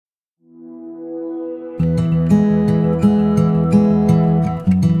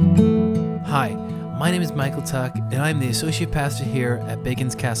is Michael Tuck, and I'm the Associate Pastor here at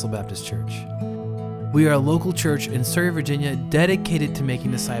Bacon's Castle Baptist Church. We are a local church in Surrey, Virginia, dedicated to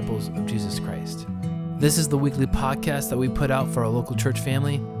making disciples of Jesus Christ. This is the weekly podcast that we put out for our local church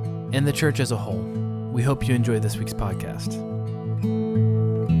family and the church as a whole. We hope you enjoy this week's podcast.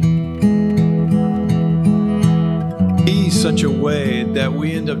 Such a way that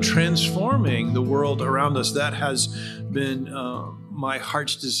we end up transforming the world around us. That has been my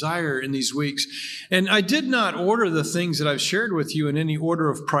heart's desire in these weeks. And I did not order the things that I've shared with you in any order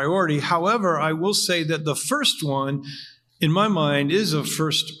of priority. However, I will say that the first one, in my mind, is a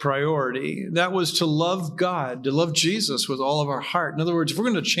first priority. That was to love God, to love Jesus with all of our heart. In other words, if we're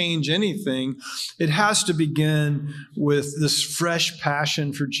going to change anything, it has to begin with this fresh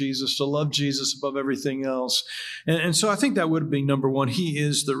passion for Jesus, to love Jesus above everything else. And so I think that would be number one. He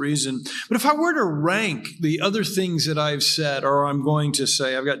is the reason. But if I were to rank the other things that I've said, or I'm going to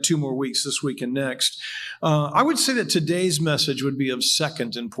say, I've got 2 more weeks, this week and next, I would say that today's message would be of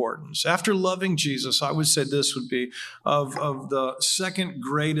second importance. After loving Jesus, I would say this would be of the second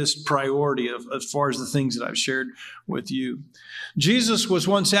greatest priority as far as the things that I've shared with you. Jesus was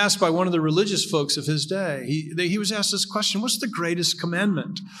once asked by one of the religious folks of his day. He was asked this question, what's the greatest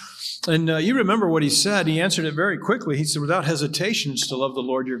commandment? And you remember what he said. He answered it very quickly. He said, without hesitation, it's to love the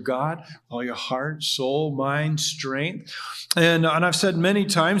Lord your God, all your heart, soul, mind, strength. And I've said many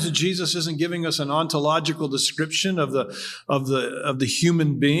times that Jesus isn't giving us an ontological description of the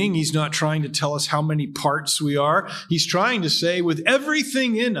human being. He's not trying to tell us how many parts we are. He's trying to say, with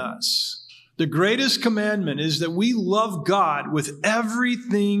everything in us, the greatest commandment is that we love God with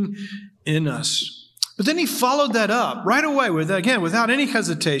everything in us. But then he followed that up right away without any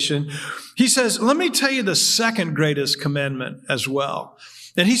hesitation. He says, let me tell you the second greatest commandment as well.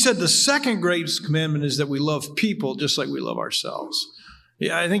 And he said the second greatest commandment is that we love people just like we love ourselves.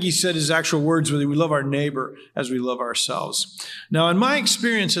 Yeah, I think he said his actual words were that we love our neighbor as we love ourselves. Now, in my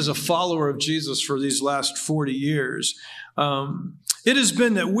experience as a follower of Jesus for these last 40 years, it has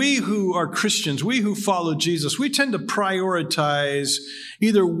been that we who are Christians, we who follow Jesus, we tend to prioritize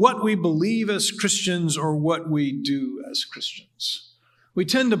either what we believe as Christians or what we do as Christians. We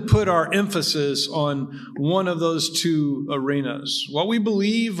tend to put our emphasis on one of those two arenas, what we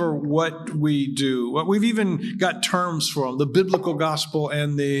believe or what we do. What we've even got terms for them, the biblical gospel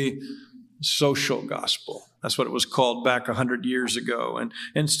and the social gospel. That's what it was called back 100 years ago.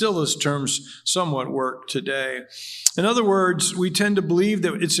 And still those terms somewhat work today. In other words, we tend to believe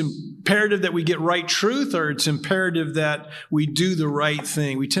that it's imperative that we get right truth or it's imperative that we do the right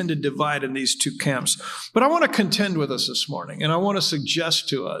thing. We tend to divide in these two camps. But I want to contend with us this morning, and I want to suggest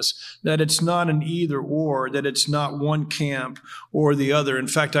to us that it's not an either or, that it's not one camp or the other. In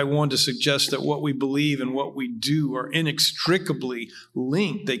fact, I want to suggest that what we believe and what we do are inextricably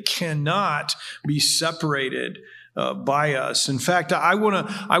linked. They cannot be separated by us. In fact, I want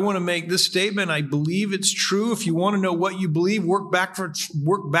to make this statement. I believe it's true. If you want to know what you believe, work backwards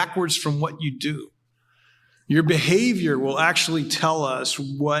from what you do. Your behavior will actually tell us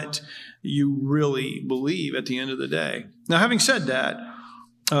what you really believe at the end of the day. Now, having said that,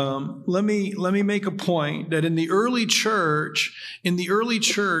 let me make a point that in the early church,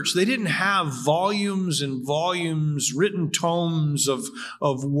 they didn't have volumes and volumes, written tomes of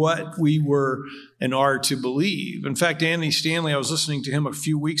what we were and are to believe. In fact, Andy Stanley, I was listening to him a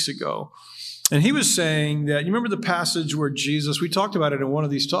few weeks ago, and he was saying that, you remember the passage where Jesus, we talked about it in one of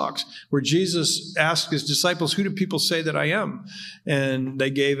these talks, where Jesus asked his disciples, who do people say that I am? And they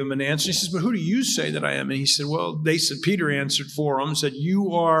gave him an answer. He says, but who do you say that I am? And he said, Peter answered for him, said,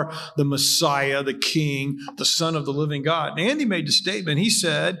 you are the Messiah, the King, the Son of the living God. And Andy made the statement. He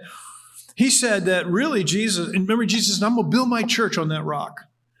said that really Jesus, and remember Jesus said, I'm going to build my church on that rock.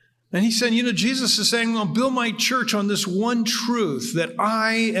 And he said, Jesus is saying, I'll build my church on this one truth, that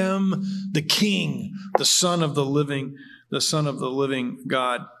I am the King, the Son of the living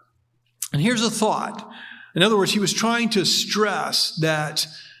God. And here's a thought. In other words, he was trying to stress that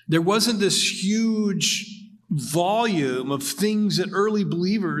there wasn't this huge volume of things that early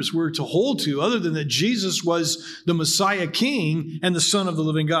believers were to hold to, other than that Jesus was the Messiah King and the Son of the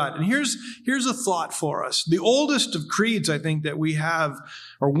living God. And here's a thought for us. The oldest of creeds, I think, that we have,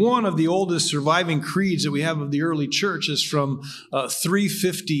 or one of the oldest surviving creeds that we have of the early church, is from around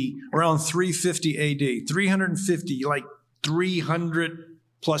 350 AD, 350, like 300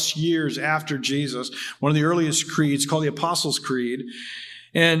 plus years after Jesus. One of the earliest creeds, called the Apostles' Creed.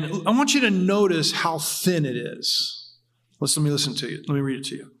 And I want you to notice how thin it is. Let me listen to you. Let me read it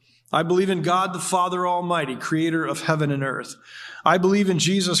to you. I believe in God the Father Almighty, creator of heaven and earth. I believe in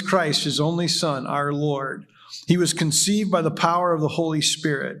Jesus Christ, his only Son, our Lord, He was conceived by the power of the Holy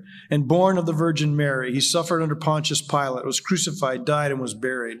Spirit and born of the Virgin Mary. He suffered under Pontius Pilate, was crucified, died, and was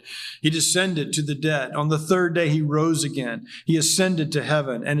buried. He descended to the dead. On the third day, he rose again. He ascended to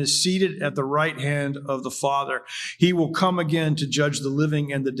heaven and is seated at the right hand of the Father. He will come again to judge the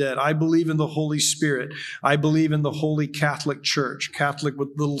living and the dead. I believe in the Holy Spirit. I believe in the Holy Catholic Church, Catholic with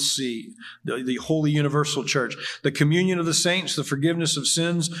little c, the Holy Universal Church, the communion of the saints, the forgiveness of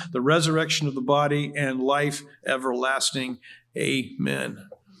sins, the resurrection of the body, and life everlasting. Amen.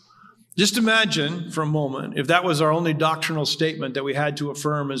 Just imagine for a moment, if that was our only doctrinal statement that we had to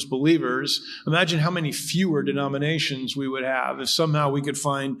affirm as believers, imagine how many fewer denominations we would have if somehow we could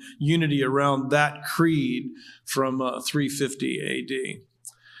find unity around that creed from 350 AD.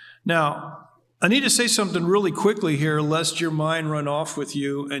 Now, I need to say something really quickly here, lest your mind run off with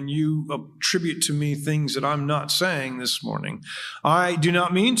you and you attribute to me things that I'm not saying this morning. I do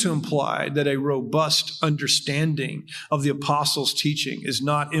not mean to imply that a robust understanding of the apostles' teaching is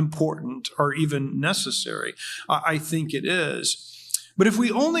not important or even necessary. I think it is. But if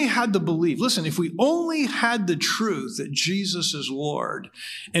we only had the belief, listen, if we only had the truth that Jesus is Lord,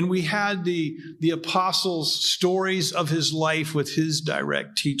 and we had the apostles' stories of his life with his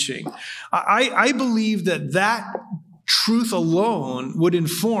direct teaching, I believe that truth alone would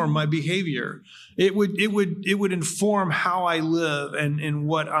inform my behavior. It would inform how I live and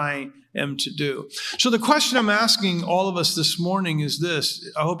what I am to do. So the question I'm asking all of us this morning is this.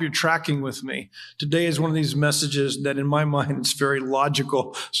 I hope you're tracking with me. Today is one of these messages that in my mind it's very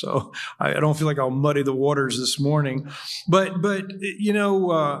logical. So I don't feel like I'll muddy the waters this morning. But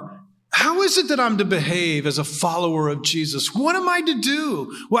how is it that I'm to behave as a follower of Jesus? What am I to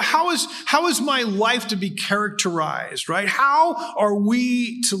do? Well, how is my life to be characterized, right? How are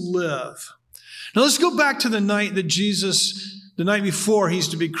we to live? Now let's go back to the night before he's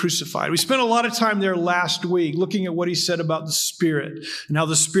to be crucified. We spent a lot of time there last week looking at what he said about the Spirit and how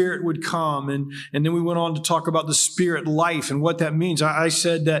the Spirit would come. And then we went on to talk about the Spirit life and what that means. I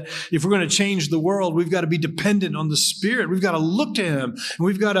said that if we're going to change the world, we've got to be dependent on the Spirit. We've got to look to him. And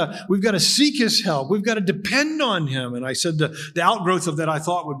we've got to seek his help. We've got to depend on him. And I said the outgrowth of that I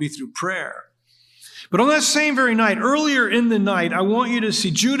thought would be through prayer. But on that same very night, earlier in the night, I want you to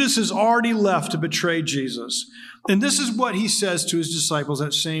see Judas has already left to betray Jesus. And this is what he says to his disciples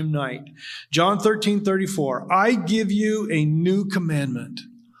that same night. John 13:34, I give you a new commandment.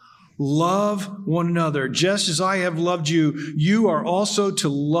 Love one another. Just as I have loved you, you are also to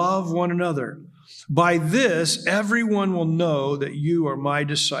love one another. By this, everyone will know that you are my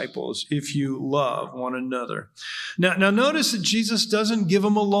disciples if you love one another. Now notice that Jesus doesn't give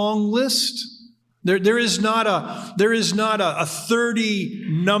them a long list. There is not a 30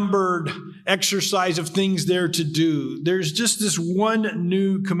 numbered exercise of things there to do. There's just this one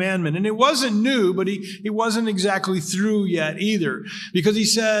new commandment. And it wasn't new, but he wasn't exactly through yet either. Because he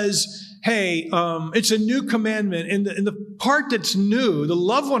says, hey, it's a new commandment. And the part that's new, the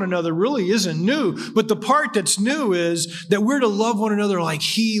love one another really isn't new. But the part that's new is that we're to love one another like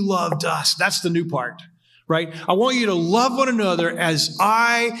he loved us. That's the new part. Right? I want you to love one another as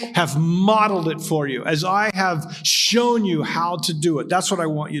I have modeled it for you, as I have shown you how to do it. That's what I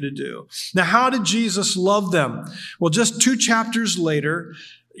want you to do. Now, how did Jesus love them? Well, just 2 chapters later,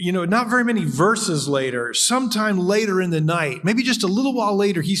 not very many verses later, sometime later in the night, maybe just a little while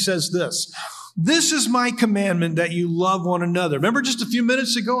later, he says this. This is my commandment that you love one another. Remember just a few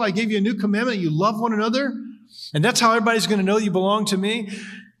minutes ago, I gave you a new commandment, you love one another? And that's how everybody's going to know you belong to me.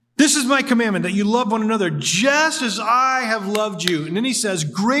 This is my commandment, that you love one another just as I have loved you. And then he says,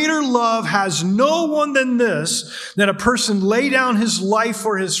 greater love has no one than this, that a person lay down his life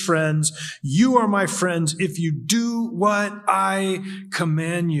for his friends. You are my friends if you do what I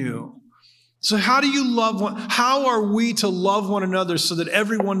command you. So how are we to love one another so that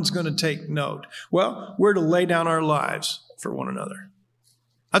everyone's going to take note? Well, we're to lay down our lives for one another.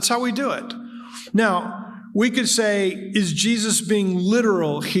 That's how we do it. Now, we could say, is Jesus being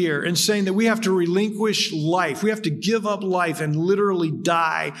literal here and saying that we have to relinquish life? We have to give up life and literally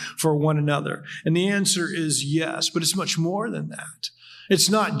die for one another. And the answer is yes, but it's much more than that. It's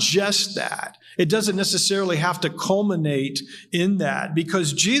not just that. It doesn't necessarily have to culminate in that,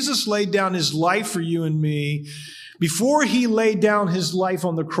 because Jesus laid down his life for you and me. Before he laid down his life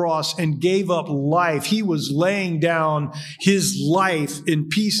on the cross and gave up life, he was laying down his life in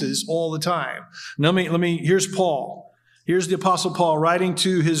pieces all the time. Now, here's Paul. Here's the Apostle Paul writing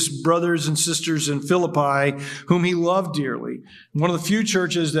to his brothers and sisters in Philippi, whom he loved dearly. One of the few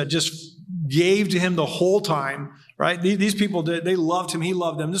churches that just gave to him the whole time, right? These people, they loved him. He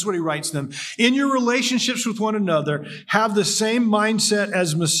loved them. This is what he writes them. In your relationships with one another, have the same mindset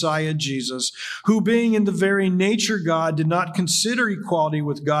as Messiah Jesus, who being in the very nature God, did not consider equality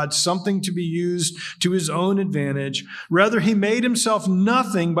with God something to be used to his own advantage. Rather, he made himself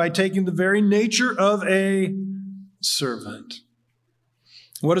nothing by taking the very nature of a servant.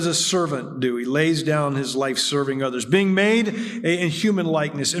 What does a servant do? He lays down his life serving others. Being made in human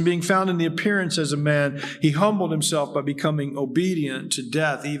likeness and being found in the appearance as a man, he humbled himself by becoming obedient to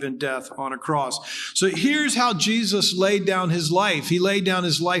death, even death on a cross. So here's how Jesus laid down his life. He laid down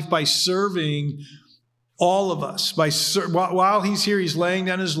his life by serving all of us. While he's here, he's laying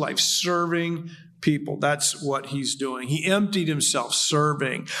down his life, serving people. That's what he's doing. He emptied himself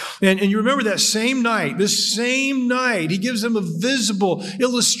serving. And you remember this same night, he gives them a visible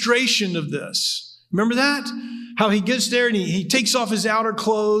illustration of this. Remember that? How he gets there and he takes off his outer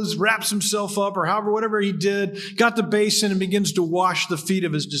clothes, wraps himself up or whatever he did, got the basin and begins to wash the feet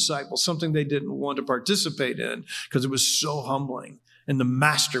of his disciples, something they didn't want to participate in because it was so humbling. And the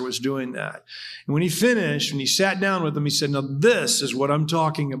master was doing that. And when he finished, when he sat down with them, he said, now this is what I'm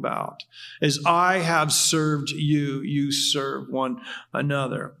talking about. As I have served you, you serve one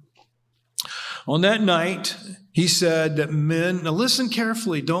another. On that night, he said that men, now listen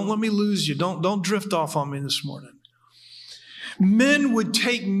carefully. Don't let me lose you. Don't drift off on me this morning. Men would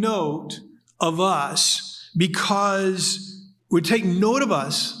take note of us that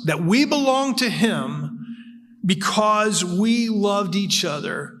we belong to him because we loved each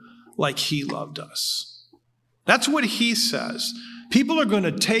other like he loved us. That's what he says. People are going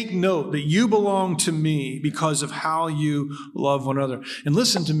to take note that you belong to me because of how you love one another. And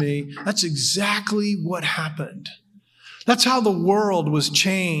listen to me, that's exactly what happened. That's how the world was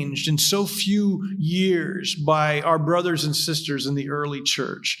changed in so few years by our brothers and sisters in the early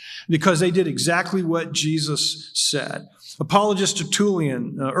church, because they did exactly what Jesus said. Apologist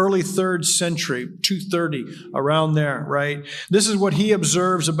Tertullian, early 3rd century, 230, around there, right? This is what he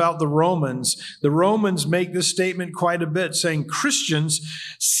observes about the Romans. The Romans make this statement quite a bit, saying, Christians,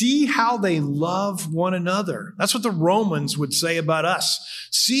 see how they love one another. That's what the Romans would say about us.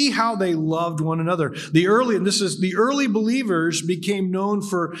 See how they loved one another. The early believers became known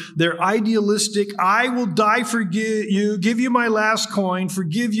for their idealistic, I will die for you, give you my last coin,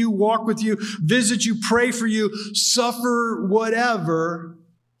 forgive you, walk with you, visit you, pray for you, suffer whatever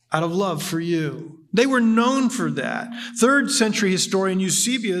out of love for you. They were known for that. 3rd century historian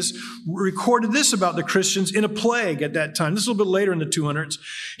Eusebius recorded this about the Christians in a plague at that time. This is a little bit later in the 200s.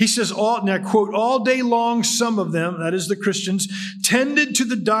 He says, and I quote, all day long some of them, that is the Christians, tended to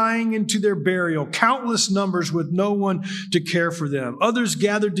the dying and to their burial, countless numbers with no one to care for them. Others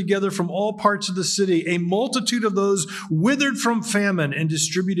gathered together from all parts of the city, a multitude of those withered from famine, and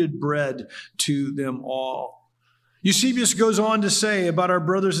distributed bread to them all. Eusebius goes on to say about our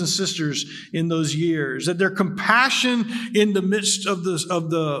brothers and sisters in those years that their compassion in the midst of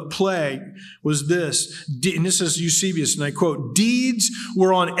the plague was this. And this is Eusebius, and I quote, deeds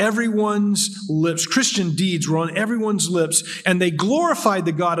were on everyone's lips. Christian deeds were on everyone's lips, and they glorified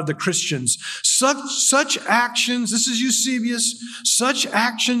the God of the Christians. Such actions, this is Eusebius, such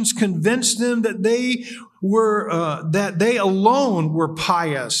actions convinced them that they alone were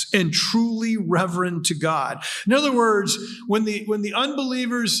pious and truly reverent to God. In other words, when the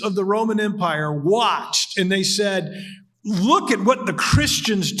unbelievers of the Roman Empire watched and they said, look at what the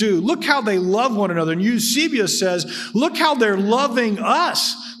Christians do. Look how they love one another. And Eusebius says, look how they're loving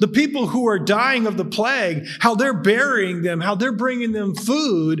us, the people who are dying of the plague, how they're burying them, how they're bringing them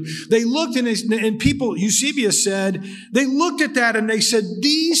food. They looked and people, Eusebius said, they looked at that and they said,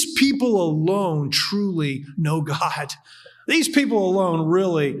 these people alone truly know God. These people alone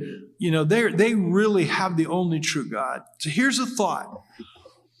really, they really have the only true God. So here's a thought.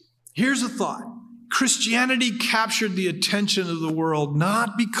 Christianity captured the attention of the world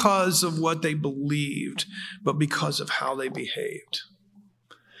not because of what they believed, but because of how they behaved.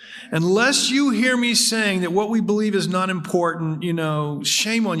 Unless you hear me saying that what we believe is not important,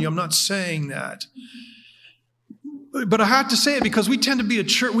 shame on you. I'm not saying that. But I have to say it because we tend to be a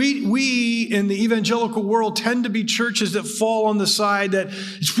church. We in the evangelical world tend to be churches that fall on the side that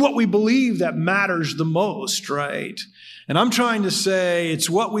it's what we believe that matters the most, right? And I'm trying to say it's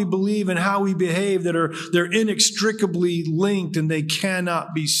what we believe and how we behave they're inextricably linked and they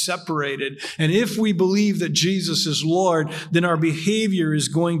cannot be separated. And if we believe that Jesus is Lord, then our behavior is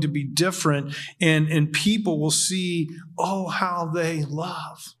going to be different and people will see, how they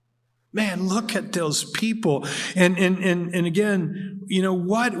love. Man, look at those people. And again,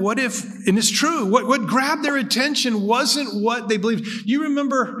 what if, and it's true, what grabbed their attention wasn't what they believed. You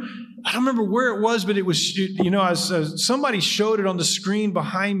remember I don't remember where it was, but it was, as somebody showed it on the screen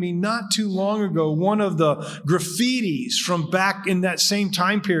behind me not too long ago, one of the graffitis from back in that same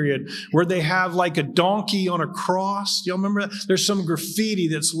time period where they have like a donkey on a cross. Y'all remember that? There's some graffiti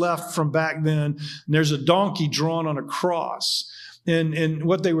that's left from back then, and there's a donkey drawn on a cross. And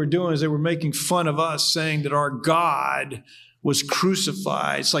what they were doing is they were making fun of us, saying that our God was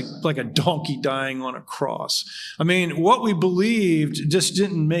crucified. It's like a donkey dying on a cross. I mean, what we believed just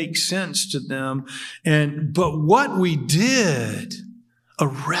didn't make sense to them. But what we did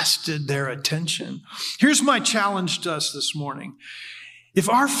arrested their attention. Here's my challenge to us this morning. If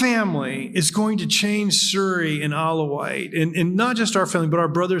our family is going to change Surrey and Alawite, and not just our family, but our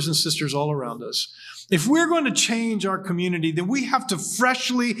brothers and sisters all around us, if we're going to change our community, then we have to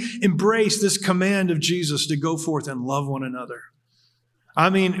freshly embrace this command of Jesus to go forth and love one another. I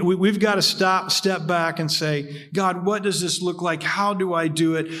mean, we've got to step back and say, God, what does this look like? How do I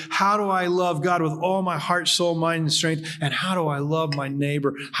do it? How do I love God with all my heart, soul, mind, and strength? And how do I love my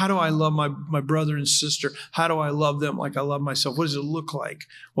neighbor? How do I love my brother and sister? How do I love them like I love myself? What does it look like?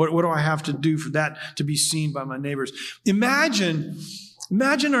 What do I have to do for that to be seen by my neighbors? Imagine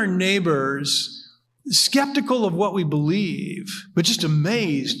our neighbors skeptical of what we believe, but just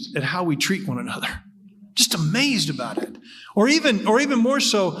amazed at how we treat one another. Just amazed about it. Or even more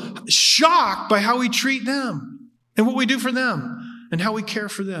so, shocked by how we treat them and what we do for them and how we care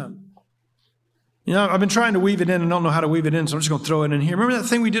for them. I've been trying to weave it in and don't know how to weave it in, so I'm just going to throw it in here. Remember that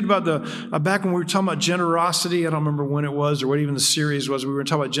thing we did about back when we were talking about generosity? I don't remember when it was or what even the series was. We were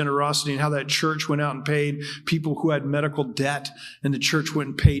talking about generosity and how that church went out and paid people who had medical debt, and the church went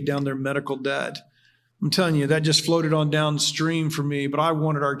and paid down their medical debt. I'm telling you, that just floated on downstream for me, but I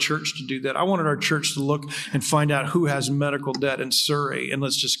wanted our church to do that. I wanted our church to look and find out who has medical debt in Surrey, and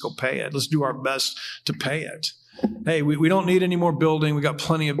let's just go pay it. Let's do our best to pay it. Hey, we don't need any more building. We got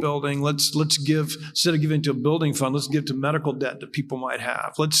plenty of building. Let's give, instead of giving to a building fund, let's give to medical debt that people might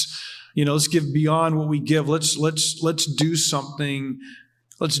have. Let's give beyond what we give. Let's do something.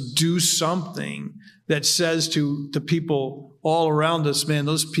 Let's do something that says to people all around us, man,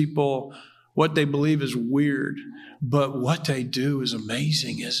 those people, what they believe is weird, but what they do is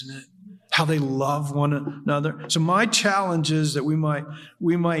amazing, isn't it? How they love one another. So my challenge is that we might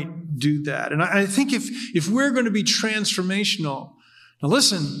do that. And I think if we're going to be transformational, now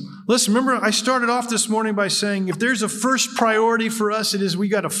listen, remember I started off this morning by saying if there's a first priority for us, it is we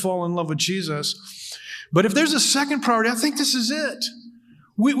got to fall in love with Jesus. But if there's a second priority, I think this is it.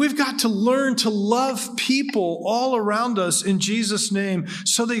 We've got to learn to love people all around us in Jesus' name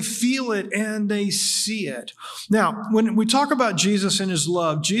so they feel it and they see it. Now, when we talk about Jesus and his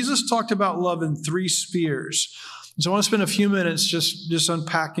love, Jesus talked about love in 3 spheres. So I want to spend a few minutes just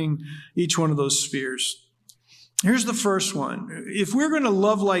unpacking each one of those spheres. Here's the first one. If we're going to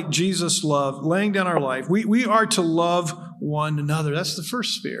love like Jesus loved, laying down our life, we are to love one another. That's the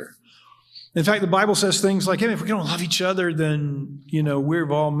first sphere. In fact, the Bible says things like, hey, if we don't love each other, then, we're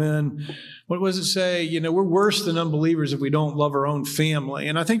of all men. What does it say? We're worse than unbelievers if we don't love our own family.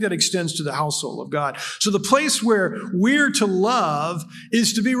 And I think that extends to the household of God. So the place where we're to love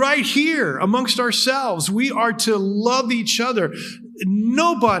is to be right here amongst ourselves. We are to love each other.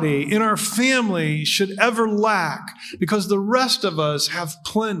 Nobody in our family should ever lack because the rest of us have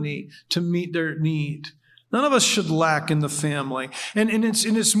plenty to meet their need. None of us should lack in the family. And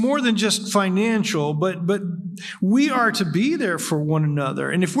it's more than just financial, but we are to be there for one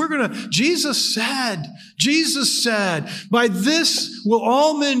another. And if we're going to, Jesus said, by this will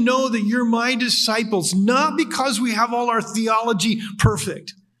all men know that you're my disciples, not because we have all our theology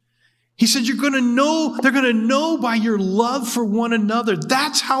perfect. He said, they're going to know by your love for one another.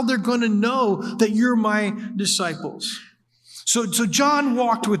 That's how they're going to know that you're my disciples. So John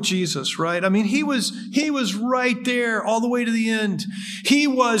walked with Jesus, right? I mean, he was right there all the way to the end. He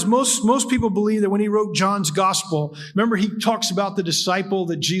was, most people believe that when he wrote John's gospel, remember he talks about the disciple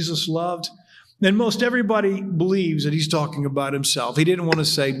that Jesus loved? And most everybody believes that he's talking about himself. He didn't want to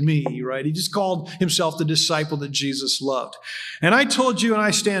say me, right? He just called himself the disciple that Jesus loved. And I told you, and I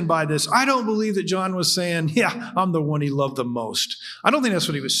stand by this, I don't believe that John was saying, yeah, I'm the one he loved the most. I don't think that's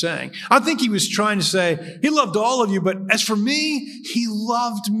what he was saying. I think he was trying to say, he loved all of you, but as for me, he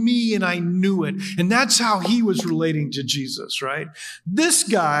loved me and I knew it. And that's how he was relating to Jesus, right? This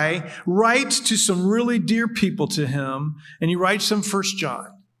guy writes to some really dear people to him, and he writes them 1 John.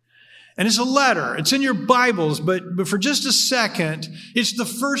 And it's a letter. It's in your Bibles, but for just a second, it's the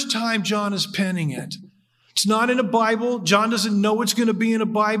first time John is penning it. It's not in a Bible. John doesn't know it's going to be in a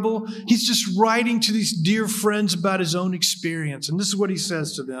Bible. He's just writing to these dear friends about his own experience. And this is what he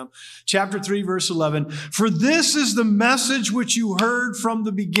says to them. Chapter 3, verse 11. For this is the message which you heard from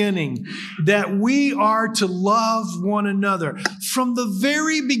the beginning, that we are to love one another. From the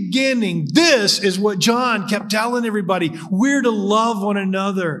very beginning, this is what John kept telling everybody. We're to love one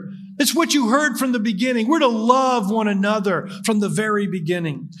another. It's what you heard from the beginning. We're to love one another from the very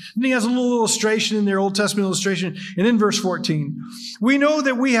beginning. And he has a little illustration in there, Old Testament illustration. And in verse 14, we know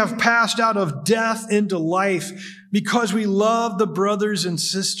that we have passed out of death into life because we love the brothers and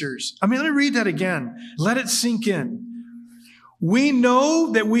sisters. Let me read that again. Let it sink in. We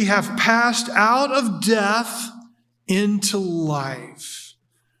know that we have passed out of death into life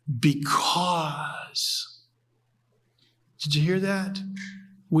because. Did you hear that?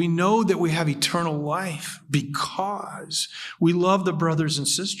 We know that we have eternal life because we love the brothers and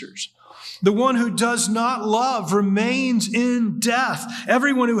sisters. The one who does not love remains in death.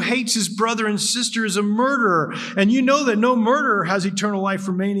 Everyone who hates his brother and sister is a murderer. And you know that no murderer has eternal life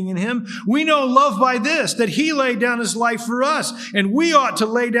remaining in him. We know love by this, that he laid down his life for us. And we ought to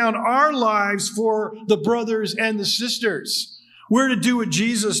lay down our lives for the brothers and the sisters. We're to do what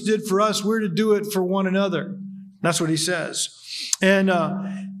Jesus did for us. We're to do it for one another. That's what he says. And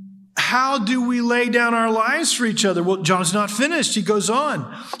how do we lay down our lives for each other? Well, John's not finished. He goes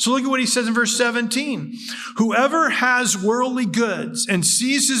on. So look at what he says in verse 17. Whoever has worldly goods and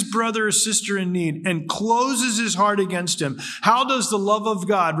sees his brother or sister in need and closes his heart against him, how does the love of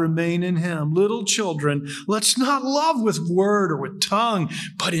God remain in him? Little children, let's not love with word or with tongue,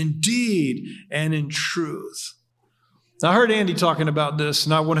 but in deed and in truth. Now, I heard Andy talking about this,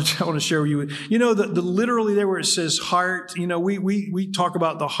 and I want to share with you. You know, the literally there where it says heart. You know, we talk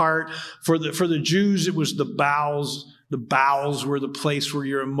about the heart. For the Jews, it was the bowels. The bowels were the place where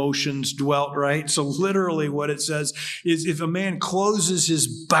your emotions dwelt, right? So literally, what it says is, if a man closes his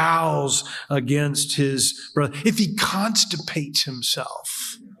bowels against his brother, if he constipates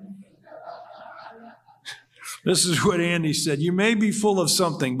himself. This is what Andy said. You may be full of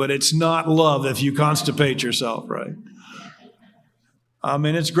something, but it's not love if you constipate yourself, right?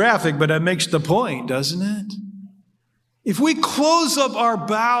 It's graphic, but it makes the point, doesn't it? If we close up our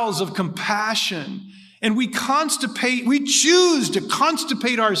bowels of compassion and we choose to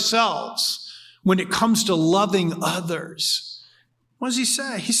constipate ourselves when it comes to loving others, what does he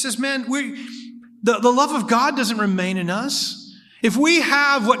say? He says, man, the love of God doesn't remain in us. If we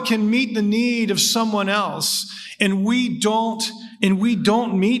have what can meet the need of someone else and we don't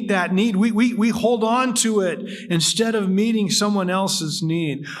meet that need, we hold on to it instead of meeting someone else's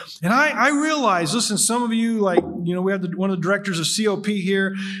need. And I realize, listen, some of you, we have one of the directors of COP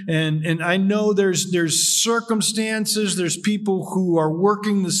here, and I know there's circumstances, there's people who are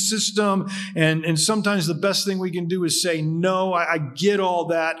working the system, and sometimes the best thing we can do is say, no, I get all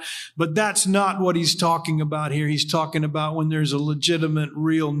that, but that's not what he's talking about here. He's talking about when there's a legitimate,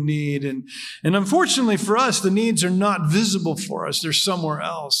 real need. And unfortunately for us, the needs are not visible for us. They're somewhere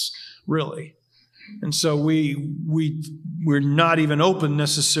else, really. And so we're not even open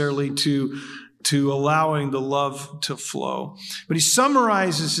necessarily to allowing the love to flow. But he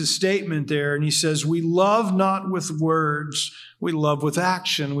summarizes his statement there, and he says, we love not with words, we love with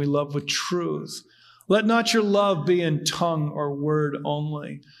action, we love with truth. Let not your love be in tongue or word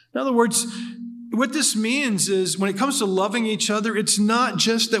only. In other words, what this means is when it comes to loving each other, it's not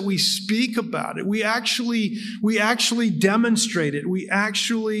just that we speak about it. We actually demonstrate it. We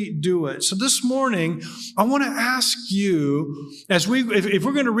actually do it. So this morning, I want to ask you, if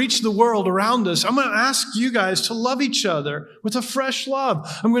we're going to reach the world around us, I'm going to ask you guys to love each other with a fresh love.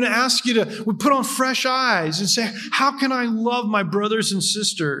 I'm going to ask you to put on fresh eyes and say, how can I love my brothers and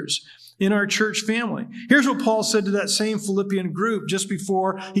sisters in our church family? Here's what Paul said to that same Philippian group just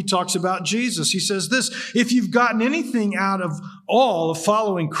before he talks about Jesus. He says this, if you've gotten anything out of all of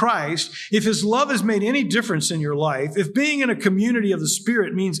following Christ, if his love has made any difference in your life, if being in a community of the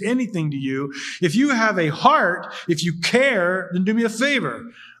Spirit means anything to you, if you have a heart, if you care, then do me a favor.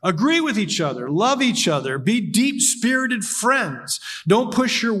 Agree with each other. Love each other. Be deep-spirited friends. Don't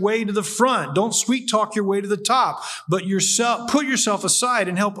push your way to the front. Don't sweet-talk your way to the top. But put yourself aside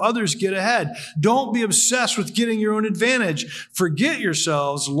and help others get ahead. Don't be obsessed with getting your own advantage. Forget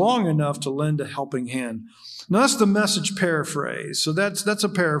yourselves long enough to lend a helping hand. Now, that's the Message paraphrase. So that's a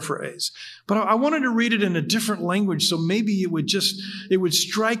paraphrase. But I wanted to read it in a different language so maybe it would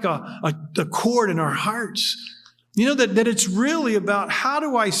strike a chord in our hearts. That it's really about how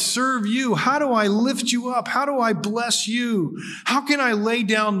do I serve you? How do I lift you up? How do I bless you? How can I lay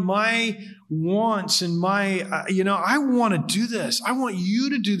down my wants and my, I want to do this. I want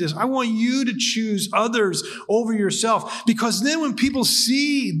you to do this. I want you to choose others over yourself. Because then when people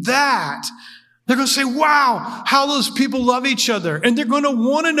see that, they're going to say, wow, how those people love each other. And they're going to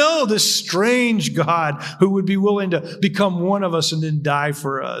want to know this strange God who would be willing to become one of us and then die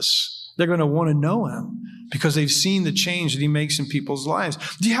for us. They're going to want to know him because they've seen the change that he makes in people's lives.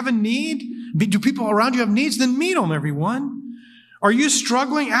 Do you have a need? Do people around you have needs? Then meet them, everyone. Are you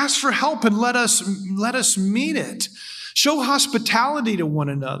struggling? Ask for help and let us meet it. Show hospitality to one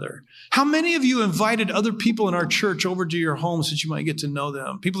another. How many of you invited other people in our church over to your home so that you might get to know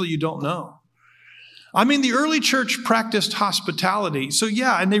them? People that you don't know. The early church practiced hospitality. So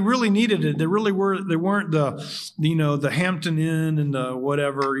yeah, and they really needed it. They weren't the Hampton Inn and the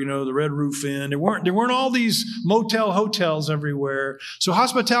whatever, the Red Roof Inn. There weren't all these motel hotels everywhere. So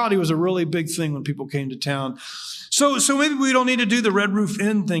hospitality was a really big thing when people came to town. So maybe we don't need to do the Red Roof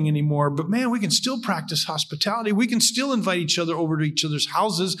Inn thing anymore, but man, we can still practice hospitality. We can still invite each other over to each other's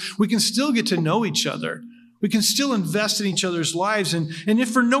houses. We can still get to know each other. We can still invest in each other's lives. And if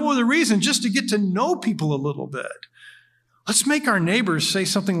for no other reason, just to get to know people a little bit. Let's make our neighbors say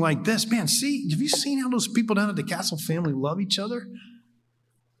something like this. Man, see, have you seen how those people down at the Castle family love each other?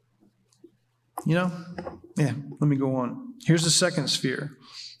 Yeah, let me go on. Here's the second sphere.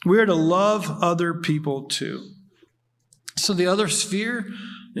 We are to love other people too. So the other sphere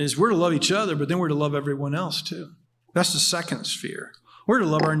is we're to love each other, but then we're to love everyone else too. That's the second sphere. We're to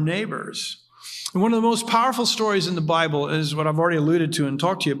love our neighbors. And one of the most powerful stories in the Bible is what I've already alluded to and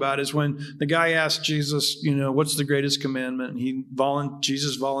talked to you about is when the guy asked Jesus, what's the greatest commandment? And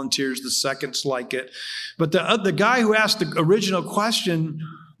Jesus volunteers the seconds like it. But the guy who asked the original question,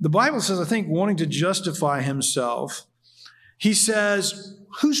 the Bible says, I think, wanting to justify himself, he says,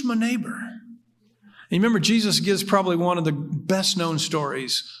 who's my neighbor? And remember, Jesus gives probably one of the best known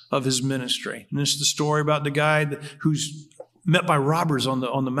stories of his ministry. And it's the story about the guy who's met by robbers on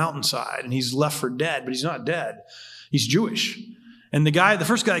the mountainside, and he's left for dead, but he's not dead. He's Jewish. And the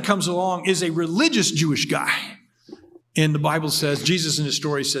first guy that comes along is a religious Jewish guy. And the Bible says, Jesus in his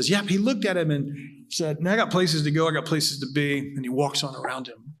story says, yep, he looked at him and said, I got places to go, I got places to be. And he walks on around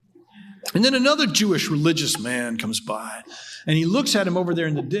him. And then another Jewish religious man comes by, and he looks at him over there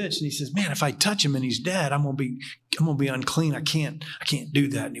in the ditch, and he says, man, if I touch him and he's dead, I'm gonna be unclean. I can't do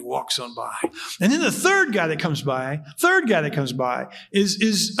that. And he walks on by. And then the third guy that comes by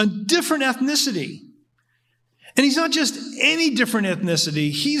is a different ethnicity. And he's not just any different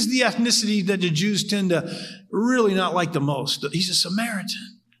ethnicity. He's the ethnicity that the Jews tend to really not like the most. He's a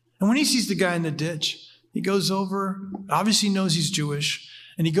Samaritan. And when he sees the guy in the ditch, he goes over, obviously knows he's Jewish,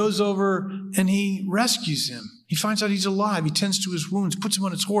 and he goes over and he rescues him. He finds out he's alive. He tends to his wounds, puts him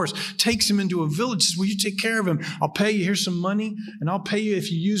on his horse, takes him into a village, says, will you take care of him? I'll pay you. Here's some money, and I'll pay you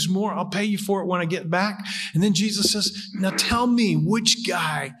if you use more. I'll pay you for it when I get back. And then Jesus says, now tell me which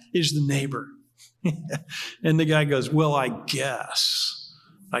guy is the neighbor. And the guy goes, well, I guess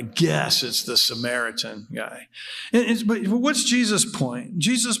it's the Samaritan guy. But what's Jesus' point?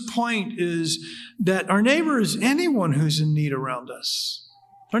 Jesus' point is that our neighbor is anyone who's in need around us.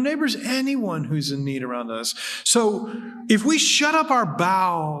 Our neighbor's anyone who's in need around us. So if we shut up our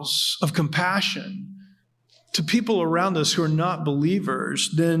bowels of compassion to people around us who are not believers,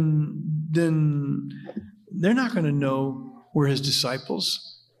 then they're not going to know we're his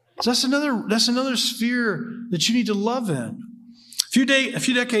disciples. So that's another sphere that you need to love in. A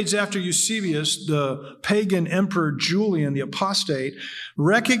few decades after Eusebius, the pagan emperor Julian, the apostate,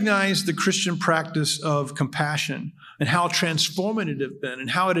 recognized the Christian practice of compassion and how transformative it had been and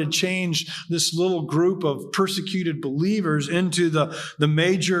how it had changed this little group of persecuted believers into the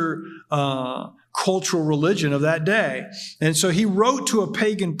major cultural religion of that day. And so he wrote to a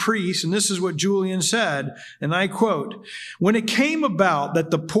pagan priest, and this is what Julian said, and I quote, when it came about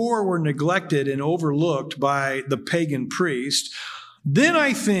that the poor were neglected and overlooked by the pagan priest, then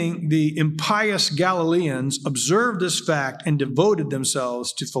I think the impious Galileans observed this fact and devoted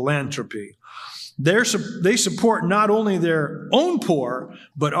themselves to philanthropy. They support not only their own poor,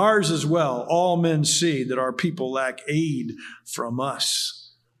 but ours as well. All men see that our people lack aid from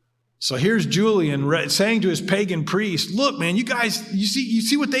us. So here's Julian saying to his pagan priest, look, man, you guys, you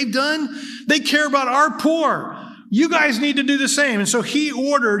see what they've done? They care about our poor. You guys need to do the same. And so he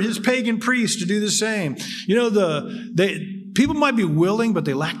ordered his pagan priest to do the same. People might be willing, but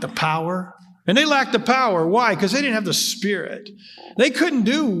they lack the power. And they lacked the power. Why? Because they didn't have the Spirit. They couldn't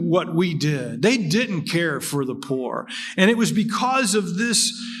do what we did. They didn't care for the poor. And it was because of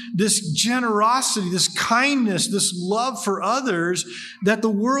this this generosity, this kindness, this love for others, that the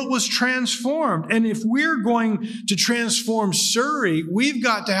world was transformed. And if we're going to transform Surrey, we've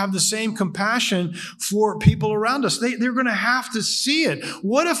got to have the same compassion for people around us. They're going to have to see it.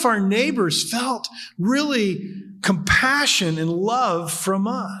 What if our neighbors felt really compassion and love from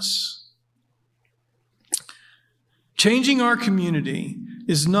us? Changing our community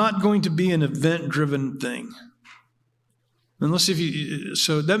is not going to be an event-driven thing.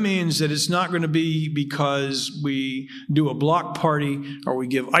 So that means that it's not going to be because we do a block party or we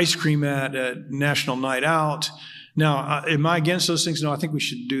give ice cream at National Night Out. Now, am I against those things? No, I think we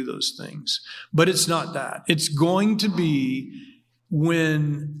should do those things. But it's not that. It's going to be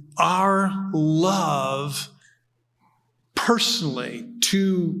when our love personally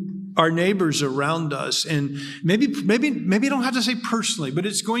to our neighbors around us, and maybe you don't have to say personally, but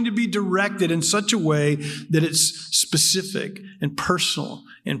it's going to be directed in such a way that it's specific and personal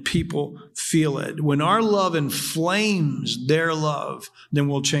and people feel it. When our love inflames their love, then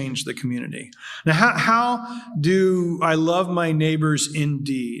we'll change the community. Now, how do I love my neighbors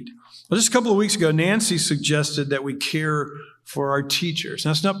indeed? Well, just a couple of weeks ago, Nancy suggested that we care for our teachers.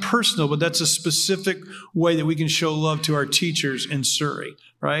 Now, it's not personal, but that's a specific way that we can show love to our teachers in Surrey,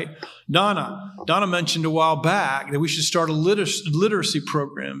 right? Donna mentioned a while back that we should start a literacy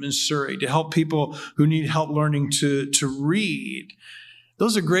program in Surrey to help people who need help learning to read.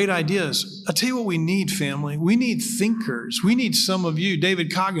 Those are great ideas. I'll tell you what we need, family. We need thinkers. We need some of you,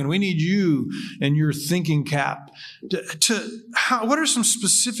 David Coggin. We need you and your thinking cap. What are some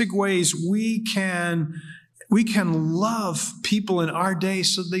specific ways we can love people in our day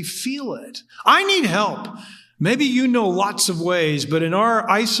so they feel it? I need help. Maybe you know lots of ways, but in our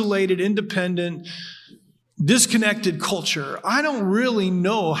isolated, independent, disconnected culture, I don't really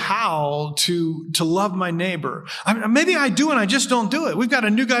know how to love my neighbor. Maybe I do and I just don't do it. We've got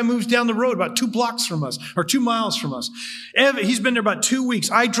a new guy moves down the road about 2 blocks from us or 2 miles from us. He's been there about 2 weeks.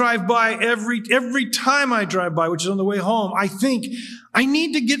 I drive by every time I drive by, which is on the way home, I think I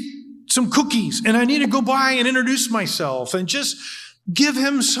need to get some cookies and I need to go by and introduce myself and just give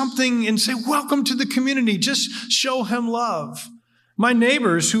him something and say, welcome to the community. Just show him love. My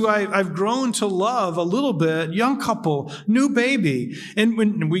neighbors who I've grown to love a little bit, young couple, new baby. And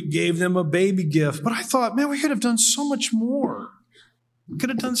when we gave them a baby gift, but I thought, man, we could have done so much more. We could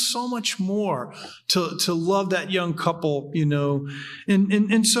have done so much more to love that young couple, you know.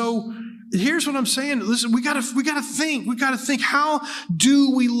 And so here's what I'm saying. Listen, we gotta think, how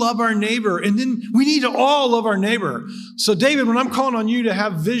do we love our neighbor? And then we need to all love our neighbor. So David, when I'm calling on you to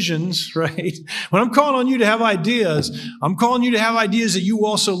have visions, right? When I'm calling on you to have ideas, I'm calling you to have ideas that you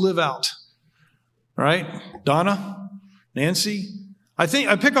also live out. Right? Donna, Nancy, I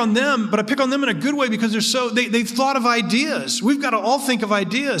pick on them, but I pick on them in a good way because they've thought of ideas. We've got to all think of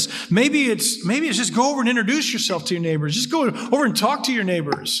ideas. Maybe it's just go over and introduce yourself to your neighbors. Just go over and talk to your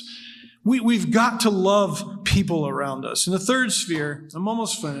neighbors. We've got to love people around us. And the third sphere, I'm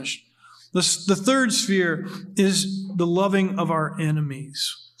almost finished. The third sphere is the loving of our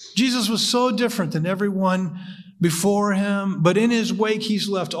enemies. Jesus was so different than everyone before him, but in his wake, he's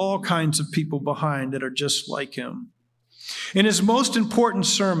left all kinds of people behind that are just like him. In his most important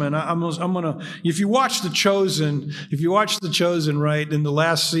sermon, if you watch The Chosen, right, in the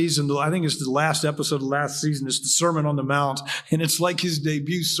last season, I think it's the last episode of the last season, it's the Sermon on the Mount, and it's like his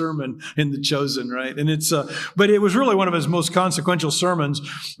debut sermon in The Chosen, right? And but it was really one of his most consequential sermons.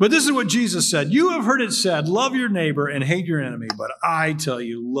 But this is what Jesus said. You have heard it said, love your neighbor and hate your enemy. But I tell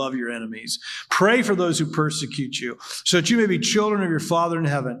you, love your enemies. Pray for those who persecute you, so that you may be children of your Father in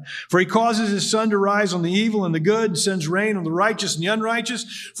heaven. For he causes his sun to rise on the evil and the good, and sends rain on the righteous and the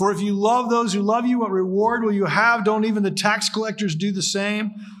unrighteous. For if you love those who love you, what reward will you have? Don't even the tax collectors do the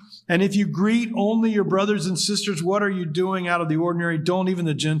same? And if you greet only your brothers and sisters, what are you doing out of the ordinary? Don't even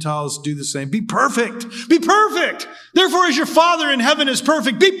the Gentiles do the same? Be perfect. Be perfect. Therefore, as your Father in heaven is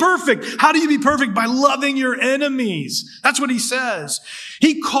perfect, be perfect. How do you be perfect? By loving your enemies. That's what he says.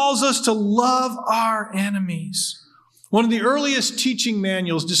 He calls us to love our enemies. One of the earliest teaching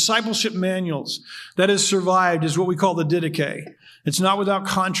manuals, discipleship manuals that has survived is what we call the Didache. It's not without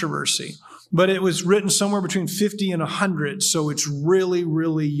controversy, but it was written somewhere between 50 and 100, so it's really,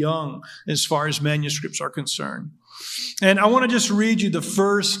 really young as far as manuscripts are concerned. And I want to just read you the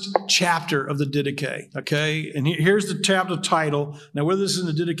first chapter of the Didache, okay? And here's the chapter title. Now, whether this is in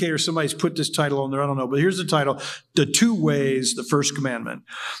the Didache or somebody's put this title on there, I don't know. But here's the title, The Two Ways, the First Commandment.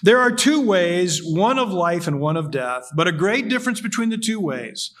 There are two ways, one of life and one of death, but a great difference between the two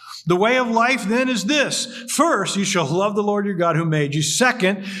ways. The way of life then is this. First, you shall love the Lord your God who made you.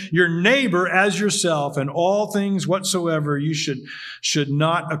 Second, your neighbor as yourself, and all things whatsoever you should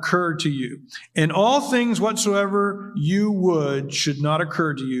not occur to you. And all things whatsoever you would should not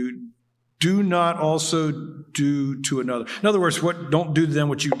occur to you, do not also do to another. In other words, don't do to them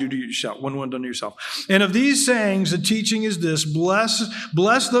what you do to yourself, one done to yourself. And of these sayings, the teaching is this: bless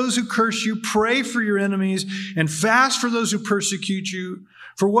those who curse you, pray for your enemies, and fast for those who persecute you.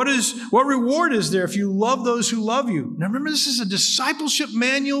 For what reward is there if you love those who love you? Now remember, this is a discipleship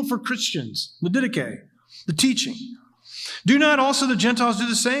manual for Christians, the Didache, the teaching. Do not also the Gentiles do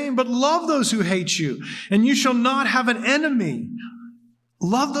the same, but love those who hate you, and you shall not have an enemy.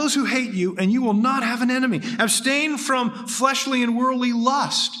 Love those who hate you, and you will not have an enemy. Abstain from fleshly and worldly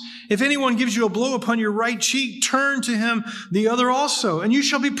lust. If anyone gives you a blow upon your right cheek, turn to him the other also, and you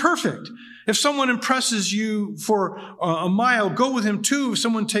shall be perfect. If someone impresses you for a mile, go with him too. If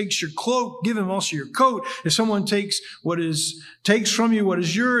someone takes your cloak, give him also your coat. If someone takes from you what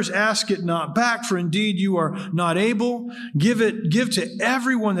is yours, ask it not back, for indeed you are not able. Give to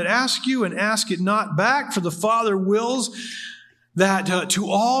everyone that asks you, and ask it not back, for the Father wills that to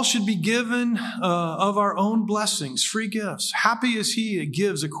all should be given of our own blessings, free gifts. Happy is he that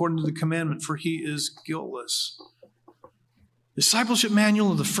gives according to the commandment, for he is guiltless. Discipleship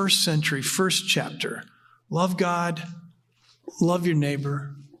manual of the first century, first chapter. Love God, love your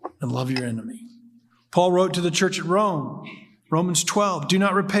neighbor, and love your enemy. Paul wrote to the church at Rome, Romans 12, do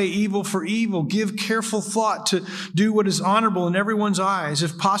not repay evil for evil. Give careful thought to do what is honorable in everyone's eyes.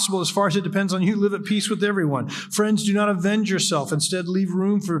 If possible, as far as it depends on you, live at peace with everyone. Friends, do not avenge yourself. Instead, leave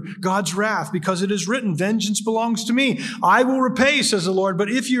room for God's wrath, because it is written, vengeance belongs to me. I will repay, says the Lord.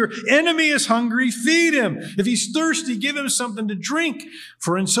 But if your enemy is hungry, feed him. If he's thirsty, give him something to drink.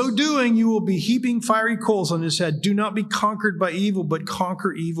 For in so doing, you will be heaping fiery coals on his head. Do not be conquered by evil, but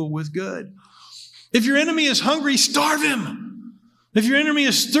conquer evil with good. If your enemy is hungry, starve him. If your enemy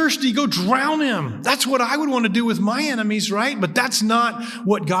is thirsty, go drown him. That's what I would want to do with my enemies, right? But that's not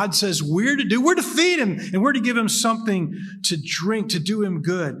what God says we're to do. We're to feed him, and we're to give him something to drink, to do him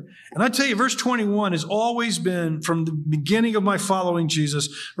good. And I tell you, verse 21 has always been, from the beginning of my following Jesus,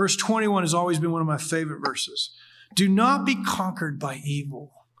 verse 21 has always been one of my favorite verses. Do not be conquered by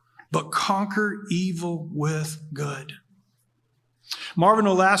evil, but conquer evil with good. Marvin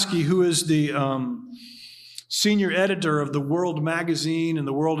Olasky, who is the senior editor of The World magazine and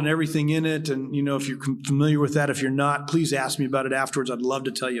The World and everything in it. And, if you're familiar with that, if you're not, please ask me about it afterwards. I'd love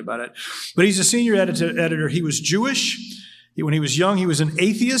to tell you about it. But he's a senior editor. He was Jewish. When he was young, he was an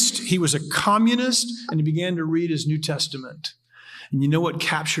atheist. He was a communist, and he began to read his New Testament. And you know what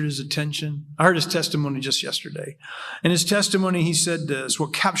captured his attention? I heard his testimony just yesterday. In his testimony, he said this: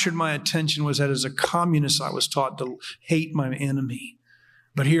 what captured my attention was that as a communist, I was taught to hate my enemy.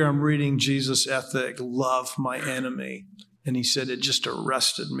 But here I'm reading Jesus' ethic, love my enemy. And he said it just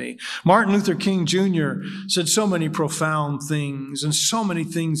arrested me. Martin Luther King Jr. said so many profound things and so many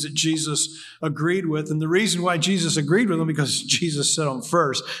things that Jesus agreed with. And the reason why Jesus agreed with them, because Jesus said them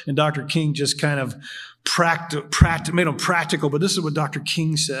first. And Dr. King just kind of made them practical. But this is what Dr.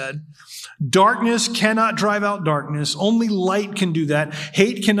 King said. Darkness cannot drive out darkness. Only light can do that.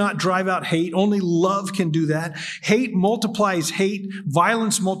 Hate cannot drive out hate. Only love can do that. Hate multiplies hate.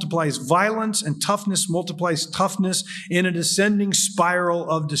 Violence multiplies violence. And toughness multiplies toughness in a descending spiral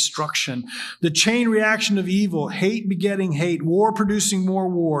of destruction. The chain reaction of evil, hate begetting hate, war producing more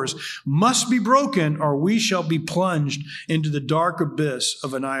wars, must be broken, or we shall be plunged into the dark abyss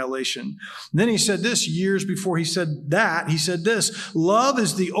of annihilation. And then he said this, years before he said that, he said this: love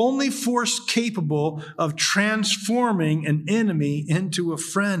is the only force capable of transforming an enemy into a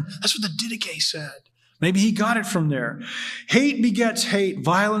friend. That's what the Didache said. Maybe he got it from there. Hate begets hate.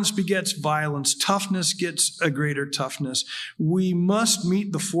 Violence begets violence. Toughness gets a greater toughness. We must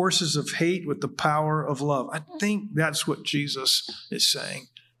meet the forces of hate with the power of love. I think that's what Jesus is saying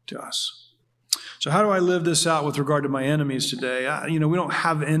to us. So how do I live this out with regard to my enemies today? We don't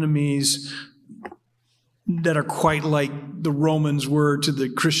have enemies that are quite like the Romans were to the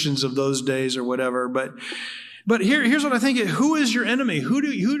Christians of those days or whatever. But here's what I think. Who is your enemy? Who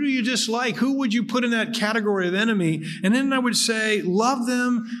do you dislike? Who would you put in that category of enemy? And then I would say, love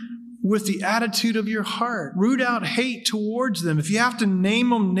them with the attitude of your heart. Root out hate towards them. If you have to name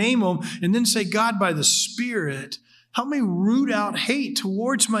them, and then say, God, by the Spirit, Help me root out hate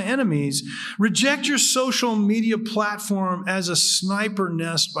towards my enemies. Reject your social media platform as a sniper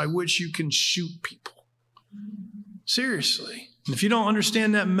nest by which you can shoot people. Seriously. And if you don't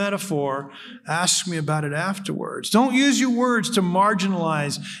understand that metaphor, ask me about it afterwards. Don't use your words to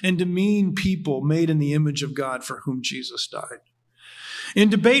marginalize and demean people made in the image of God for whom Jesus died. In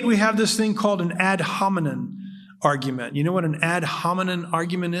debate, we have this thing called an ad hominem argument. You know what an ad hominem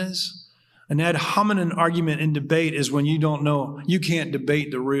argument is? An ad hominem argument in debate is when you don't know, you can't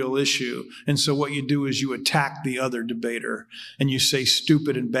debate the real issue. And so what you do is you attack the other debater and you say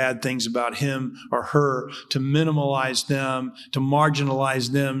stupid and bad things about him or her to minimalize them, to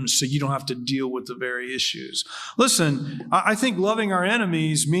marginalize them so you don't have to deal with the very issues. Listen, I think loving our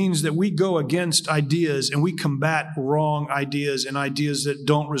enemies means that we go against ideas and we combat wrong ideas and ideas that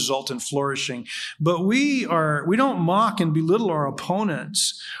don't result in flourishing. But we don't mock and belittle our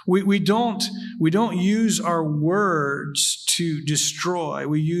opponents. We don't use our words to destroy.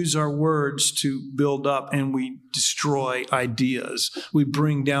 We use our words to build up, and we destroy ideas. We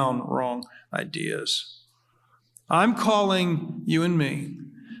bring down wrong ideas. I'm calling you and me,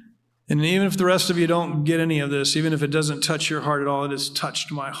 and even if the rest of you don't get any of this, even if it doesn't touch your heart at all, it has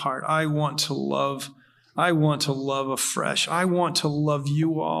touched my heart. I want to love afresh. I want to love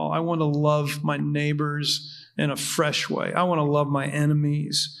you all. I want to love my neighbors in a fresh way. I want to love my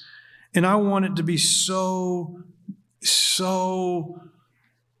enemies. And I want it to be so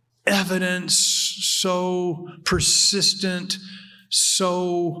evident, so persistent,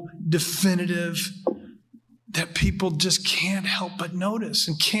 so definitive that people just can't help but notice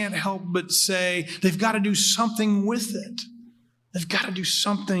and can't help but say they've got to do something with it. They've got to do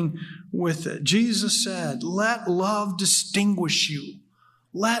something with it. Jesus said, let love distinguish you.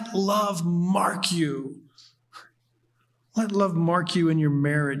 Let love mark you. Let love mark you in your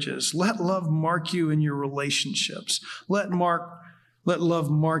marriages. Let love mark you in your relationships. Let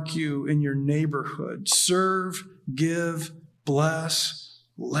love mark you in your neighborhood. Serve, give, bless,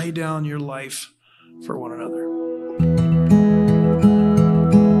 lay down your life for one another.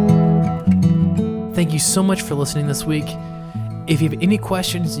 Thank you so much for listening this week. If you have any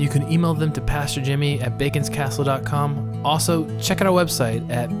questions, you can email them to Pastor Jimmy at baconscastle.com. Also, check out our website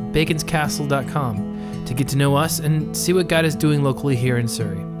at baconscastle.com to get to know us and see what God is doing locally here in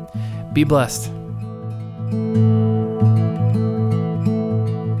Surrey. Be blessed.